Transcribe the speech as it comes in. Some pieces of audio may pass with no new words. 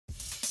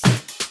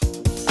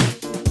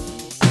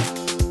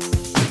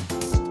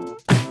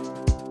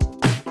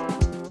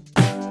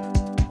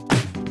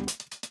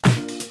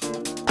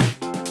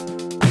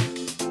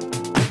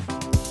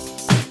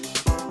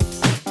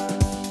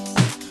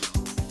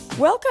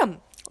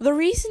Welcome! The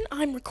reason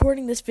I'm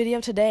recording this video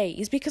today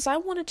is because I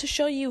wanted to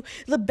show you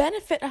the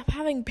benefit of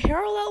having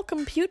parallel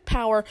compute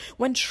power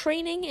when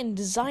training and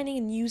designing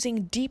and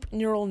using deep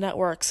neural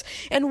networks,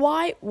 and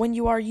why, when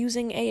you are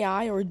using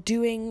AI or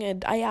doing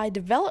an AI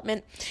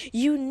development,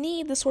 you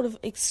need the sort of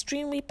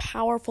extremely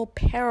powerful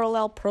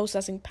parallel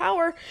processing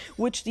power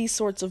which these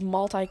sorts of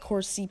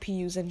multi-core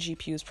CPUs and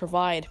GPUs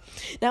provide.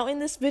 Now, in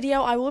this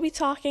video, I will be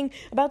talking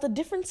about the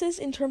differences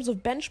in terms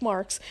of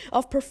benchmarks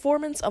of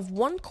performance of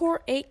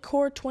 1-core,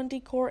 8-core,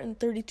 20-core, and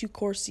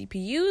 32-core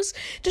CPUs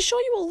to show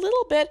you a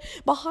little bit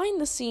behind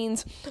the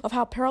scenes of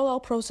how parallel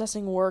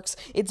processing works,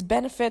 its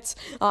benefits,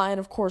 and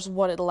of course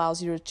what it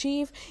allows you to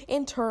achieve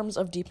in terms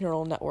of deep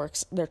neural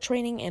networks, their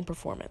training and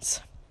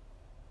performance.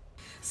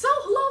 So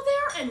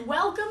hello there and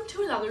welcome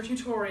to another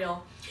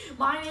tutorial.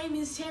 My name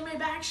is Tammy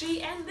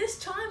Bakshi, and this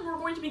time we're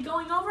going to be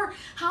going over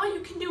how you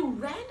can do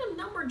random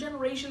number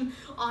generation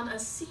on a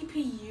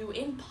CPU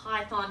in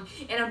Python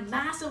in a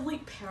massively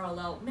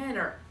parallel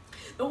manner.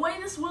 The way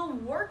this will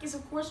work is,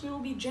 of course, we will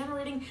be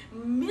generating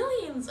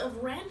millions of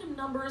random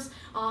numbers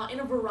in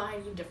a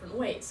variety of different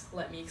ways.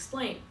 Let me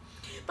explain.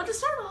 But to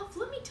start off,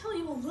 let me tell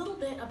you a little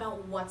bit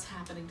about what's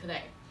happening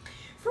today.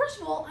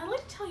 First of all, I'd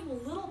like to tell you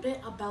a little bit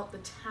about the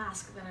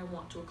task that I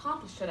want to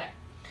accomplish today.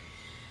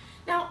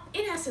 Now,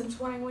 in essence,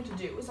 what I'm going to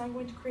do is I'm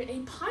going to create a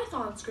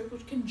Python script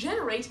which can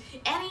generate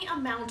any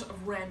amount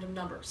of random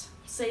numbers.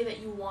 Say that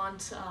you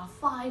want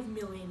 5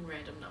 million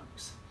random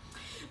numbers.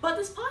 But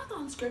this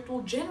Python script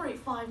will generate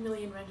 5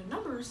 million random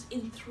numbers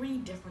in 3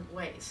 different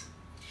ways.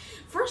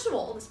 First of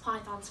all, this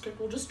Python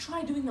script will just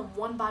try doing them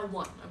one by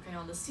one. Okay,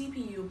 on the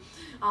CPU,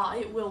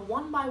 it will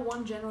one by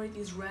one generate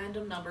these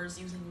random numbers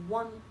using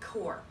 1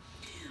 core.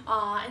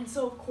 And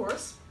so, of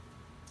course,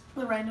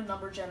 the random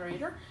number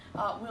generator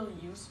will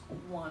use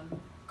 1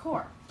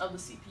 core of the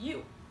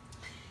CPU.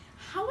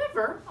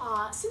 However,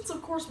 since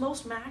of course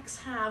most Macs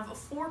have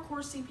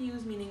 4-core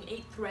CPUs, meaning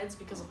 8 threads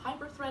because of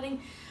hyperthreading,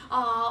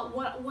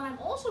 what I'm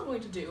also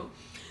going to do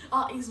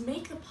is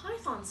make the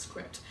Python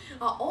script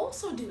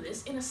also do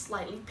this in a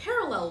slightly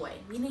parallel way,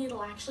 meaning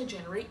it'll actually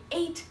generate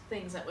 8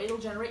 things that way. It'll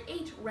generate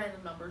 8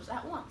 random numbers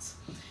at once.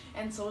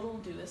 And so it'll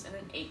do this in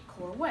an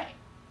 8-core way.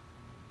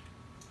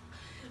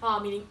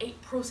 Meaning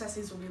 8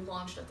 processes will be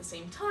launched at the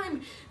same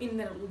time, meaning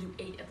that it will do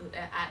 8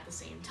 at the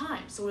same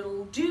time. So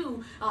it'll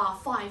do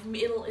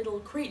it'll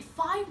create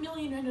 5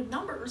 million random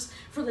numbers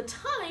for the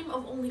time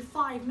of only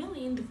 5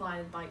 million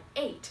divided by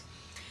 8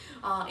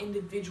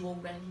 individual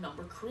random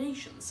number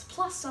creations,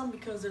 plus some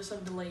because there's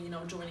some delay,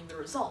 joining the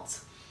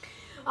results.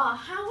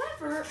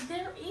 However,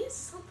 there is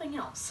something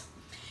else.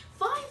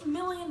 5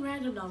 million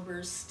random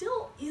numbers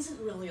still isn't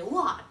really a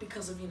lot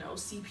because of,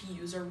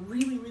 CPUs are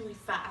really, really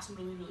fast and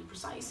really, really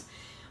precise.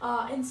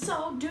 And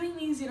so doing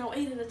these, 8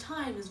 at a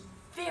time is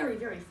very,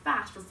 very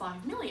fast for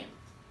 5 million.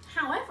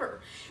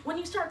 However, when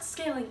you start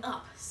scaling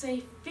up,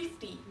 say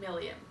 50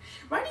 million,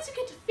 right as you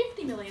get to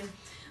 50 million,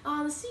 the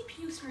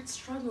CPU starts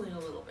struggling a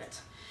little bit.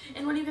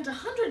 And when you get to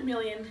 100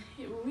 million,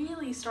 it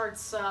really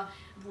starts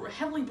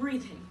heavily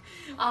breathing.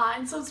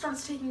 And so it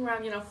starts taking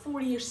around,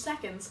 40-ish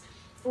seconds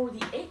for the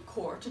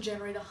 8-core to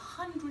generate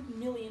 100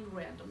 million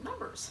random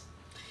numbers.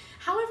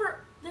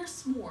 However,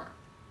 there's more.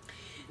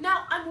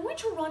 Now, I'm going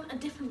to run a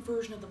different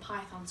version of the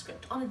Python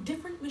script on a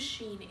different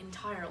machine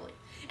entirely.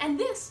 And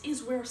this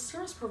is where a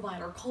service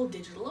provider called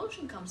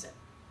DigitalOcean comes in.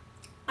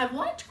 I've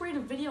wanted to create a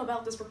video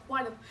about this for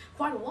quite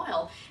a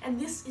while, and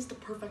this is the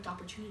perfect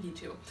opportunity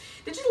to.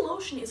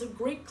 DigitalOcean is a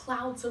great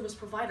cloud service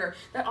provider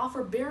that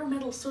offer bare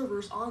metal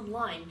servers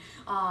online,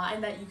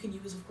 and that you can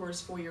use, of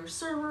course, for your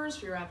servers,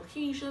 for your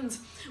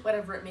applications,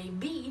 whatever it may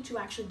be, to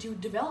actually do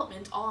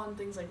development on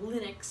things like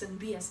Linux and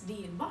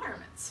BSD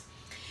environments.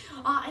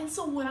 And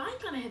so what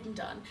I've gone ahead and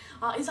done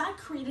is I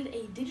created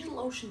a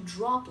DigitalOcean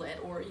droplet,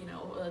 or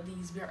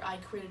I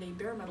created a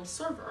bare metal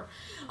server.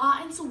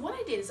 And so what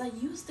I did is I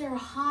used their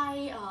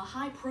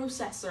high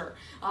processor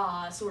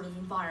sort of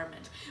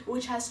environment,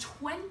 which has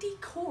 20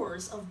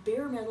 cores of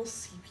bare metal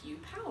CPU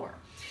power.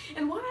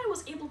 And what I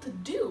was able to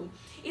do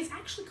is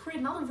actually create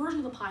another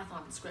version of the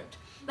Python script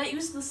that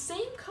uses the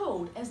same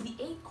code as the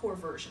 8-core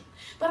version,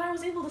 but I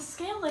was able to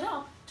scale it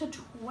up to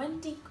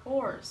 20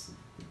 cores.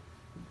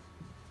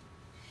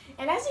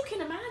 And as you can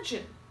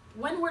imagine,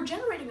 when we're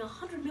generating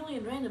 100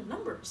 million random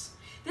numbers,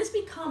 this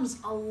becomes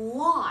a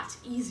lot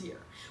easier.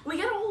 We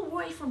get all the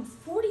way from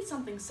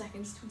 40-something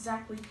seconds to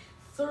exactly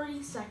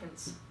 30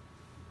 seconds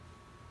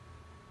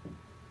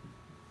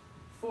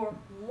for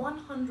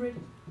 100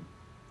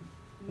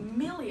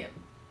 million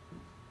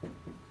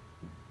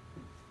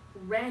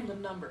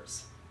random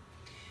numbers.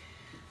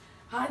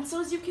 And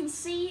so as you can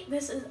see,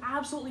 this is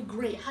absolutely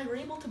great how you're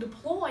able to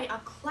deploy a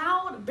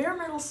cloud bare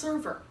metal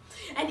server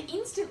and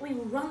instantly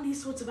run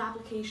these sorts of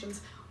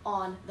applications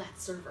on that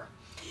server.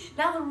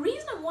 Now, the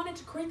reason I wanted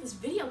to create this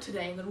video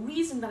today, and the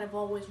reason that I've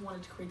always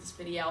wanted to create this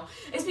video,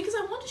 is because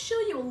I want to show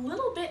you a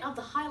little bit of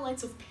the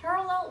highlights of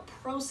parallel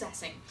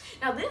processing.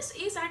 Now, this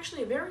is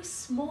actually a very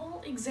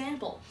small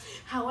example.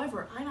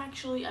 However,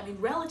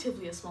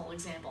 relatively a small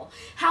example.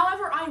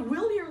 However, I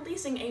will be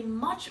releasing a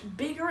much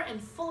bigger and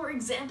fuller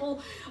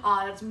example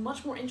that's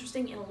much more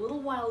interesting in a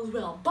little while as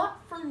well. But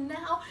for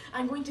now,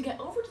 I'm going to get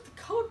over to the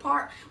code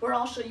part where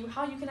I'll show you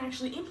how you can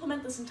actually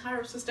implement this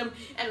entire system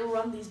and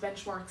run these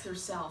benchmarks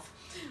yourself.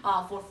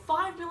 For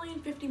 5 million,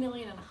 50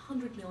 million, and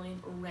 100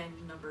 million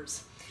random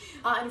numbers.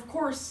 And of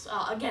course,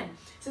 again,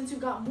 since you've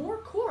got more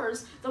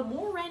cores, the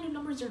more random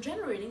numbers you're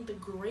generating, the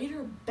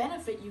greater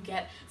benefit you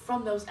get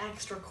from those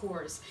extra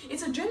cores.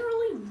 It's a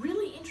generally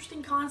really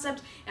interesting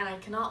concept, and I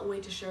cannot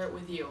wait to share it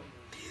with you.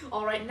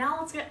 Alright, now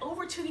let's get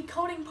over to the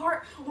coding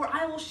part where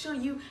I will show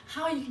you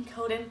how you can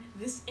code in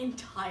this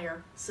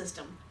entire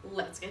system.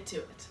 Let's get to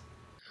it.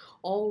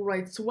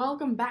 Alright, so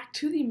welcome back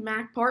to the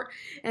Mac part,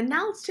 and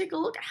now let's take a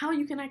look at how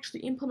you can actually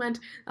implement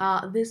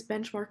this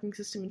benchmarking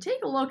system and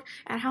take a look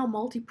at how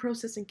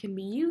multiprocessing can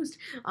be used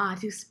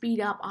to speed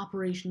up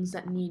operations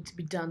that need to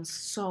be done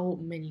so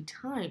many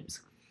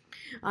times.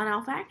 Now,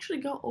 if I actually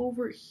go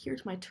over here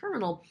to my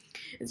terminal,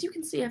 as you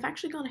can see, I've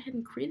actually gone ahead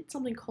and created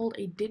something called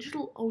a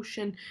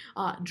DigitalOcean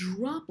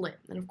droplet.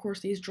 And of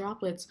course, these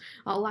droplets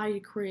allow you to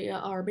create,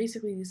 are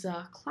basically these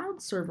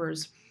cloud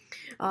servers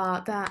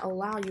that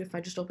allow you, if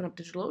I just open up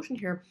DigitalOcean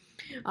here,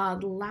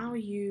 allow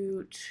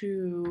you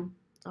to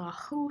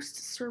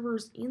host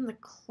servers in the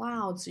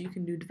cloud so you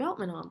can do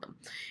development on them.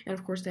 And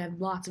of course, they have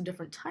lots of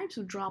different types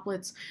of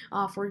droplets.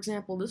 For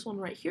example, this one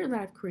right here that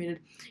I've created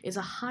is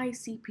a high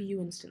CPU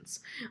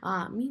instance,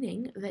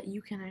 meaning that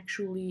you can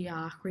actually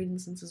create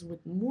instances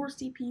with more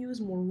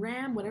CPUs, more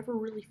RAM, whatever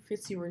really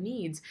fits your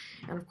needs,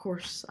 and of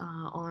course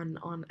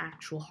on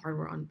actual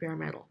hardware, on bare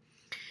metal.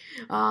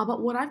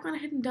 But what I've gone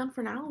ahead and done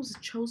for now is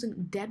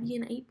chosen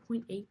Debian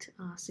 8.8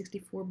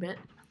 64-bit.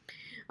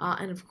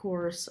 And of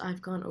course,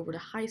 I've gone over to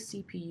high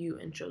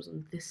CPU and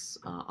chosen this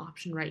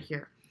option right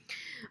here.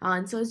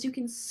 And so as you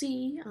can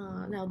see,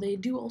 now they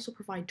do also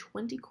provide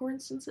 20 core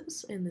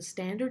instances in the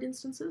standard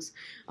instances,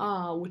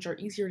 which are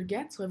easier to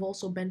get. So I've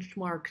also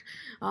benchmarked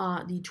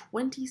the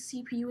 20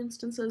 CPU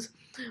instances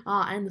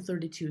and the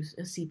 32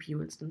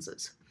 CPU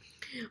instances.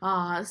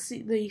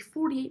 The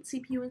 48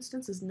 CPU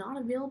instance is not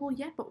available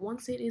yet, but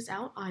once it is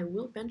out, I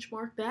will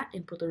benchmark that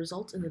and put the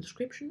results in the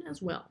description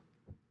as well.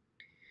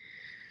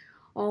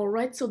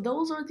 Alright, so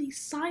those are the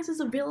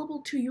sizes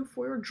available to you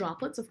for your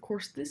droplets. Of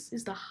course, this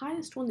is the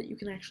highest one that you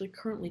can actually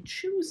currently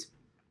choose,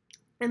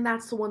 and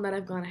that's the one that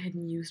I've gone ahead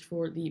and used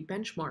for the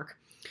benchmark.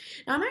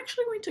 Now I'm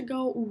actually going to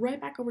go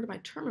right back over to my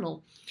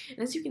terminal, and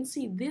as you can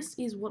see, this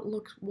is what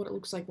it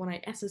looks like when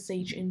I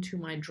SSH into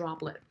my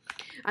droplet.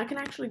 I can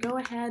actually go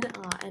ahead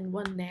and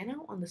run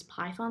nano on this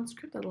Python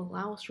script that will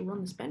allow us to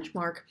run this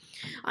benchmark,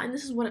 and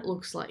this is what it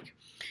looks like.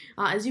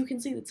 As you can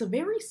see, it's a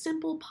very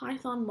simple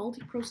Python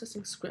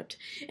multiprocessing script,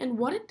 and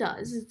what it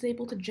does is it's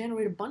able to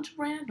generate a bunch of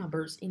random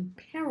numbers in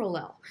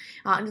parallel,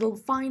 and it'll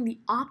find the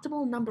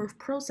optimal number of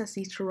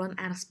processes to run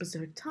at a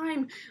specific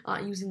time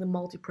using the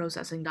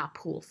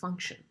multiprocessing.pool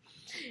function.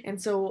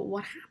 And so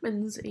what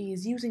happens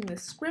is, using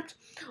this script,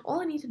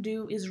 all I need to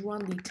do is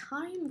run the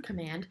time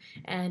command,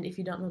 and if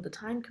you don't know what the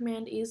time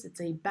command is,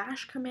 it's a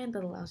bash command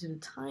that allows you to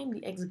time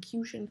the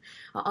execution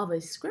of a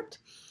script.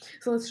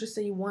 So let's just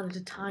say you wanted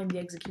to time the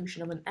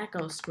execution of an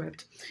echo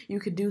script. You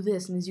could do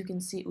this, and as you can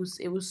see,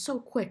 it was so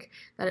quick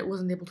that it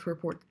wasn't able to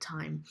report the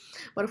time.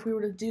 But if we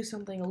were to do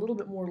something a little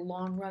bit more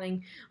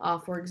long-running,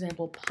 for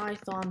example,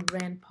 Python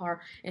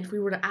randpar, and if we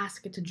were to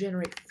ask it to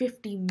generate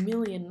 50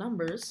 million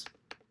numbers,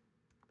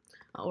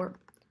 or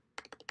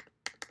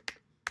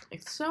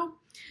like so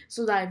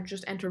that I've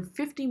just entered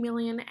 50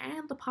 million,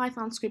 and the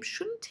Python script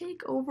shouldn't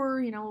take over,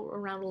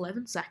 around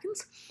 11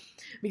 seconds,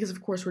 because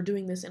of course we're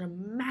doing this in a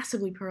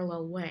massively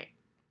parallel way.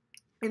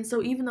 And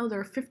so even though there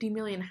are 50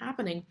 million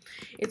happening,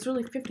 it's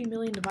really 50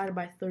 million divided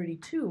by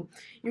 32.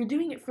 You're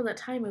doing it for the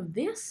time of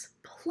this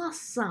plus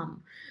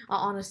some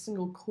on a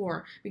single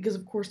core, because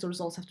of course the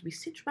results have to be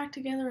stitched back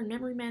together and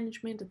memory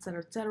management, etc.,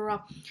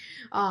 etc.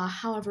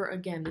 However,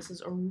 again, this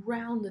is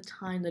around the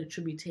time that it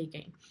should be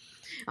taking.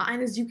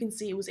 And as you can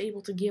see, it was able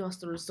to give us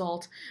the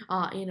result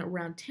in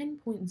around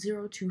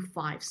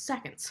 10.025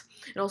 seconds.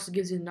 It also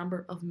gives you the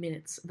number of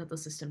minutes that the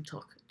system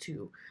took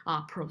to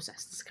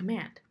process this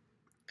command.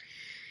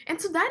 And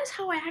so that is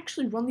how I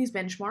actually run these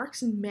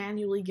benchmarks and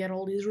manually get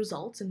all these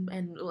results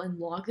and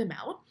log them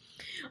out.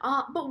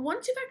 But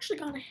once you've actually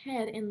gone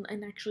ahead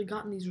and actually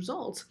gotten these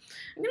results,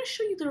 I'm going to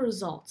show you the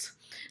results.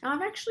 Now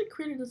I've actually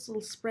created this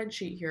little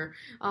spreadsheet here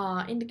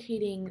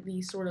indicating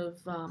the sort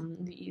of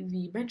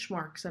the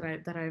benchmarks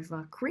that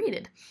I've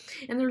created.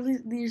 And there are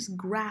these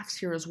graphs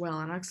here as well,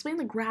 and I'll explain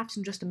the graphs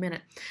in just a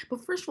minute.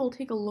 But first of all,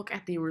 take a look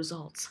at the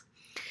results.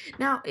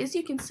 Now, as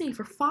you can see,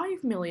 for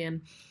 5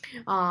 million,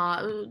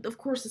 of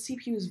course, the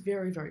CPU is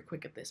very, very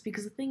quick at this,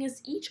 because the thing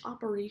is, each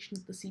operation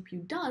that the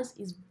CPU does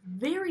is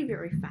very,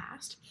 very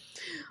fast,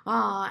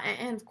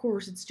 and of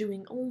course, it's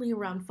doing only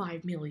around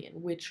 5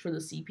 million, which for the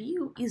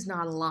CPU is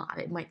not a lot.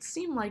 It might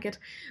seem like it,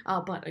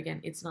 but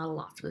again, it's not a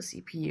lot for the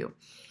CPU.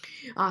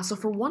 So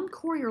for one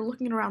core, you're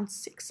looking at around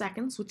 6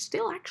 seconds, which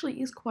still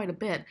actually is quite a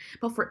bit.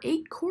 But for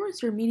 8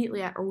 cores, you're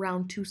immediately at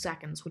around 2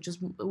 seconds, which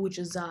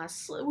is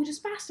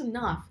fast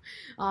enough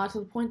to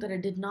the point that I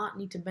did not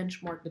need to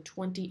benchmark the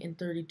 20 and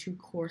 32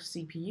 core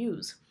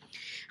CPUs.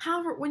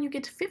 However, when you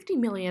get to 50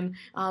 million,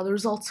 the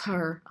results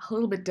are a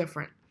little bit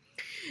different.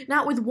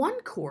 Now, with one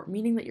core,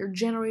 meaning that you're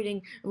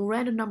generating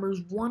random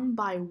numbers one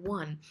by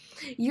one,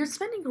 you're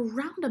spending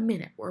around a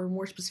minute, or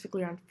more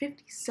specifically around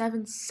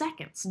 57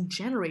 seconds,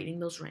 generating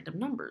those random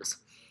numbers.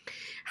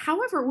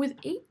 However, with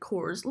 8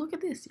 cores, look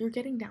at this, you're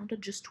getting down to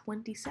just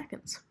 20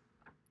 seconds.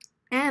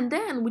 And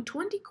then with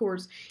 20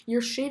 cores,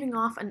 you're shaving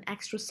off an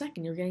extra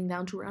second. You're getting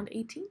down to around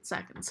 18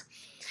 seconds.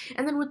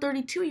 And then with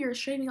 32, you're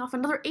shaving off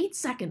another 8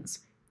 seconds,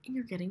 and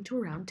you're getting to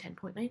around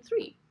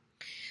 10.93.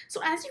 So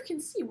as you can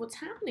see, what's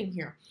happening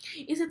here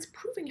is it's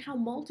proving how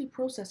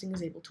multiprocessing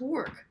is able to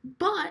work.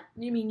 But,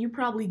 I mean, you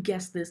probably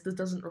guessed this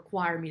doesn't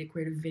require me to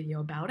create a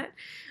video about it,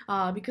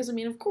 because, I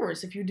mean, of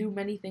course, if you do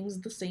many things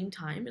at the same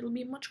time, it'll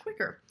be much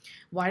quicker.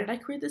 Why did I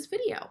create this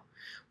video?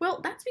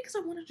 Well, that's because I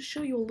wanted to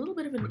show you a little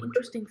bit of an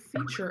interesting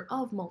feature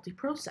of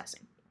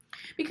multiprocessing.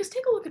 Because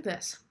take a look at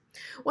this.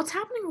 What's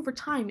happening over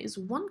time is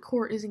one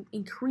core is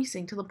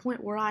increasing to the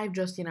point where I've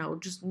just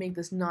made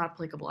this not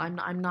applicable.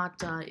 I'm not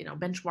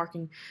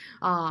benchmarking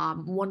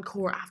one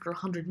core after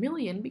 100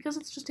 million, because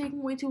it's just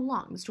taking way too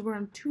long. This took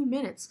around 2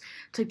 minutes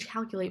to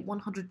calculate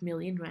 100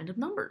 million random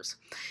numbers.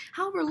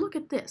 However, look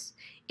at this.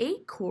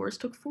 8 cores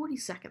took 40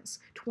 seconds,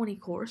 20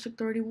 cores took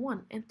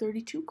 31, and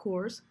 32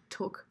 cores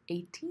took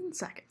 18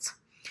 seconds.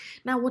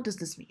 Now, what does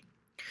this mean?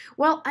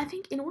 Well, I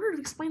think in order to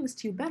explain this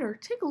to you better,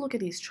 take a look at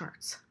these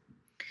charts.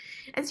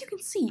 As you can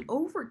see,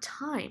 over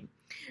time,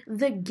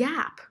 the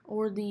gap,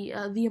 or the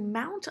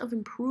amount of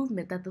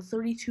improvement that the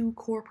 32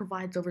 core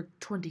provides over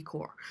 20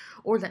 core,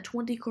 or that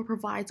 20 core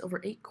provides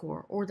over 8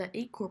 core, or that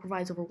 8 core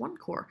provides over 1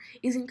 core,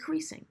 is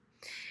increasing.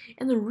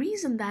 And the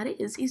reason that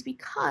is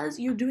because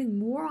you're doing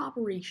more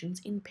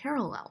operations in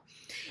parallel,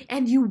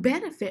 and you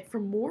benefit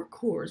from more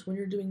cores when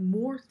you're doing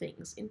more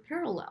things in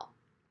parallel.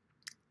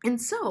 And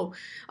so,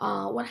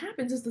 what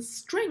happens is the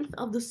strength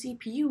of the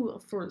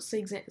CPU for,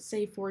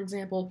 say for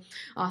example,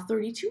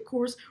 32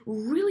 cores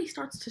really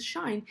starts to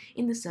shine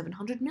in the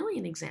 700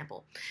 million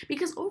example.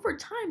 Because over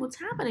time, what's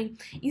happening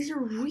is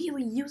you're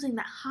really using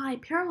that high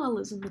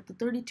parallelism that the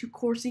 32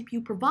 core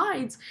CPU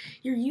provides.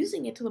 You're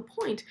using it to the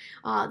point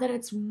that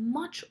it's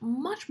much,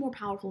 much more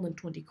powerful than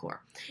 20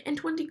 core. And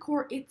 20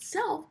 core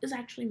itself is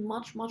actually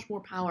much, much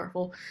more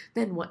powerful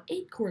than what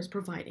 8 core is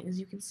providing. As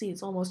you can see,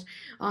 it's almost,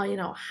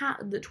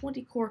 the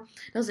 20 core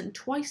does it in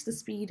twice the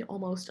speed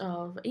almost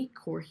of 8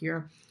 core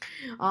here,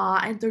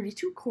 and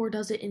 32 core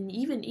does it in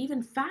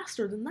even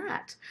faster than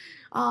that.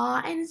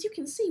 And as you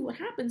can see, what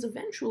happens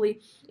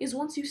eventually is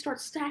once you start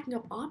stacking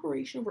up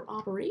operation over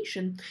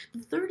operation, the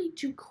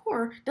 32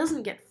 core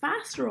doesn't get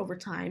faster over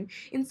time.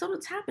 Instead,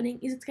 what's happening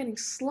is it's getting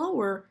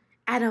slower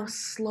at a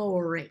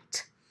slower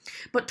rate.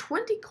 But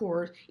 20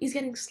 core is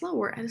getting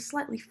slower at a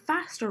slightly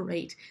faster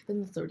rate than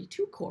the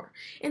 32 core.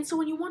 And so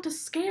when you want to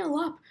scale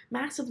up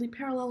massively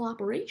parallel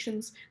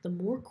operations, the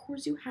more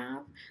cores you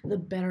have, the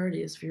better it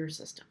is for your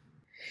system.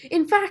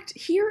 In fact,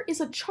 here is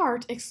a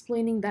chart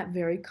explaining that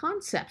very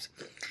concept.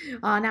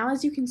 Now,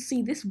 as you can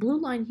see, this blue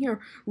line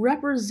here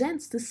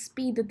represents the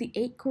speed that the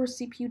 8-core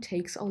CPU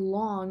takes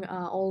along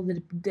all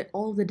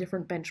the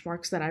different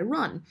benchmarks that I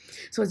run.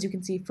 So as you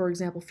can see, for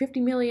example, 50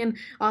 million,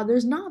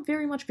 there's not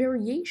very much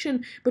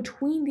variation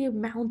between the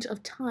amount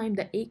of time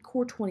that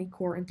 8-core,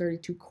 20-core, and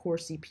 32-core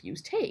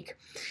CPUs take.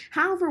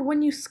 However,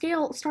 when you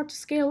start to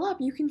scale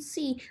up, you can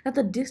see that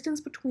the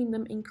distance between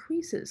them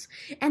increases,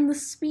 and the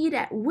speed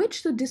at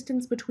which the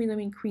distance between them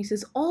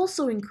increases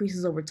also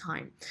increases over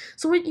time.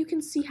 So what you can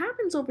see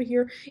happens over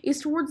here is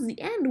towards the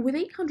end with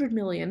 800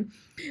 million,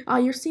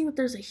 you're seeing that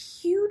there's a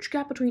huge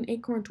gap between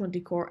 8-core and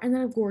 20-core, and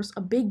then of course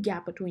a big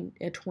gap between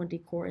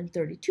 20-core and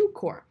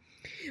 32-core.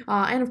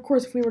 And of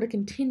course, if we were to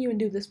continue and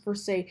do this for,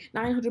 say,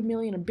 900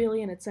 million, a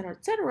billion,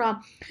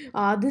 etc.,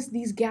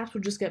 these gaps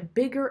would just get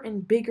bigger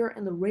and bigger,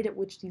 and the rate at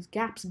which these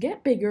gaps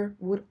get bigger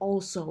would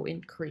also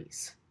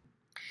increase.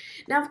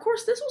 Now, of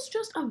course, this was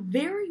just a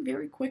very,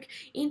 very quick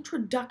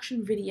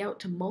introduction video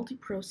to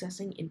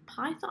multiprocessing in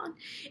Python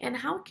and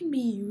how it can be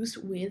used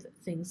with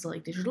things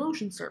like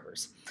DigitalOcean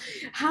servers.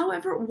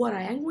 However, what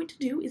I am going to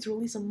do is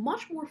release a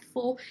much more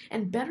full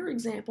and better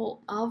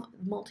example of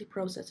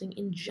multiprocessing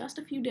in just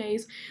a few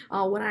days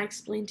when I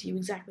explain to you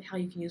exactly how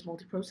you can use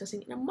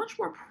multiprocessing in a much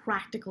more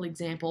practical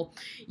example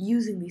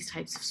using these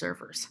types of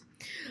servers.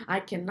 I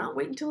cannot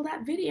wait until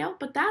that video,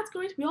 but that's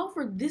going to be all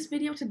for this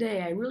video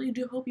today. I really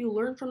do hope you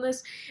learned from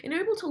this and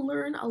you're able to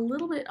learn a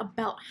little bit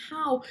about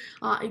how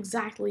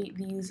exactly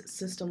these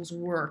systems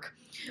work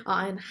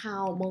and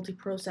how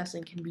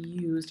multiprocessing can be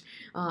used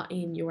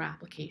in your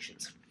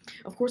applications.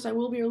 Of course, I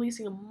will be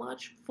releasing a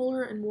much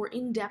fuller and more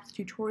in-depth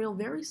tutorial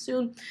very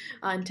soon,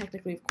 and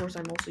technically, of course,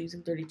 I'm also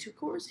using 32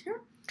 cores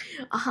here.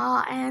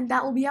 And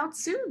that will be out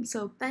soon.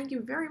 So thank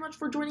you very much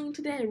for joining me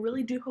today. I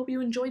really do hope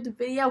you enjoyed the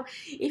video.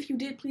 If you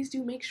did, please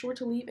do make sure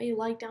to leave a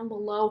like down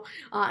below,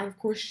 and of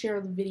course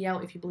share the video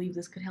if you believe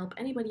this could help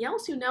anybody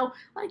else you know,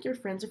 like your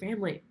friends or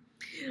family.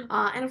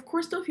 And of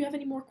course, though, if you have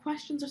any more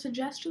questions or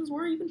suggestions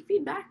or even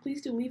feedback,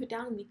 please do leave it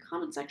down in the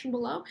comment section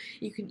below.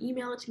 You can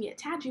email it to me at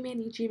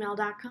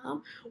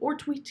tadgymanny@gmail.com or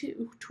tweet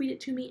it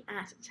to me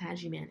at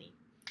tadgymanny.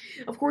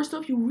 Of course, though,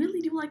 if you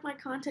really do like my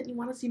content and you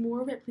want to see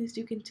more of it, please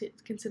do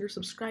consider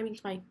subscribing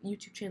to my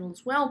YouTube channel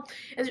as well,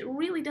 as it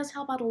really does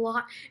help out a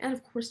lot, and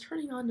of course,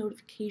 turning on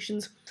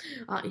notifications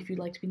if you'd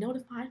like to be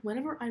notified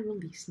whenever I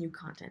release new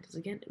content, as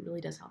again, it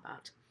really does help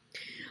out.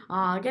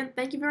 Again,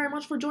 thank you very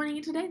much for joining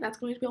me today. That's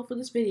going to be all for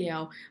this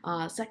video.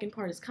 Second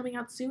part is coming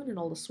out soon, and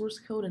all the source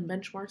code and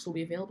benchmarks will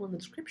be available in the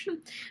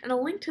description, and a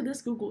link to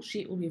this Google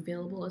Sheet will be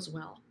available as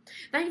well.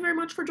 Thank you very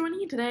much for joining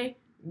me today.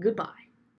 Goodbye.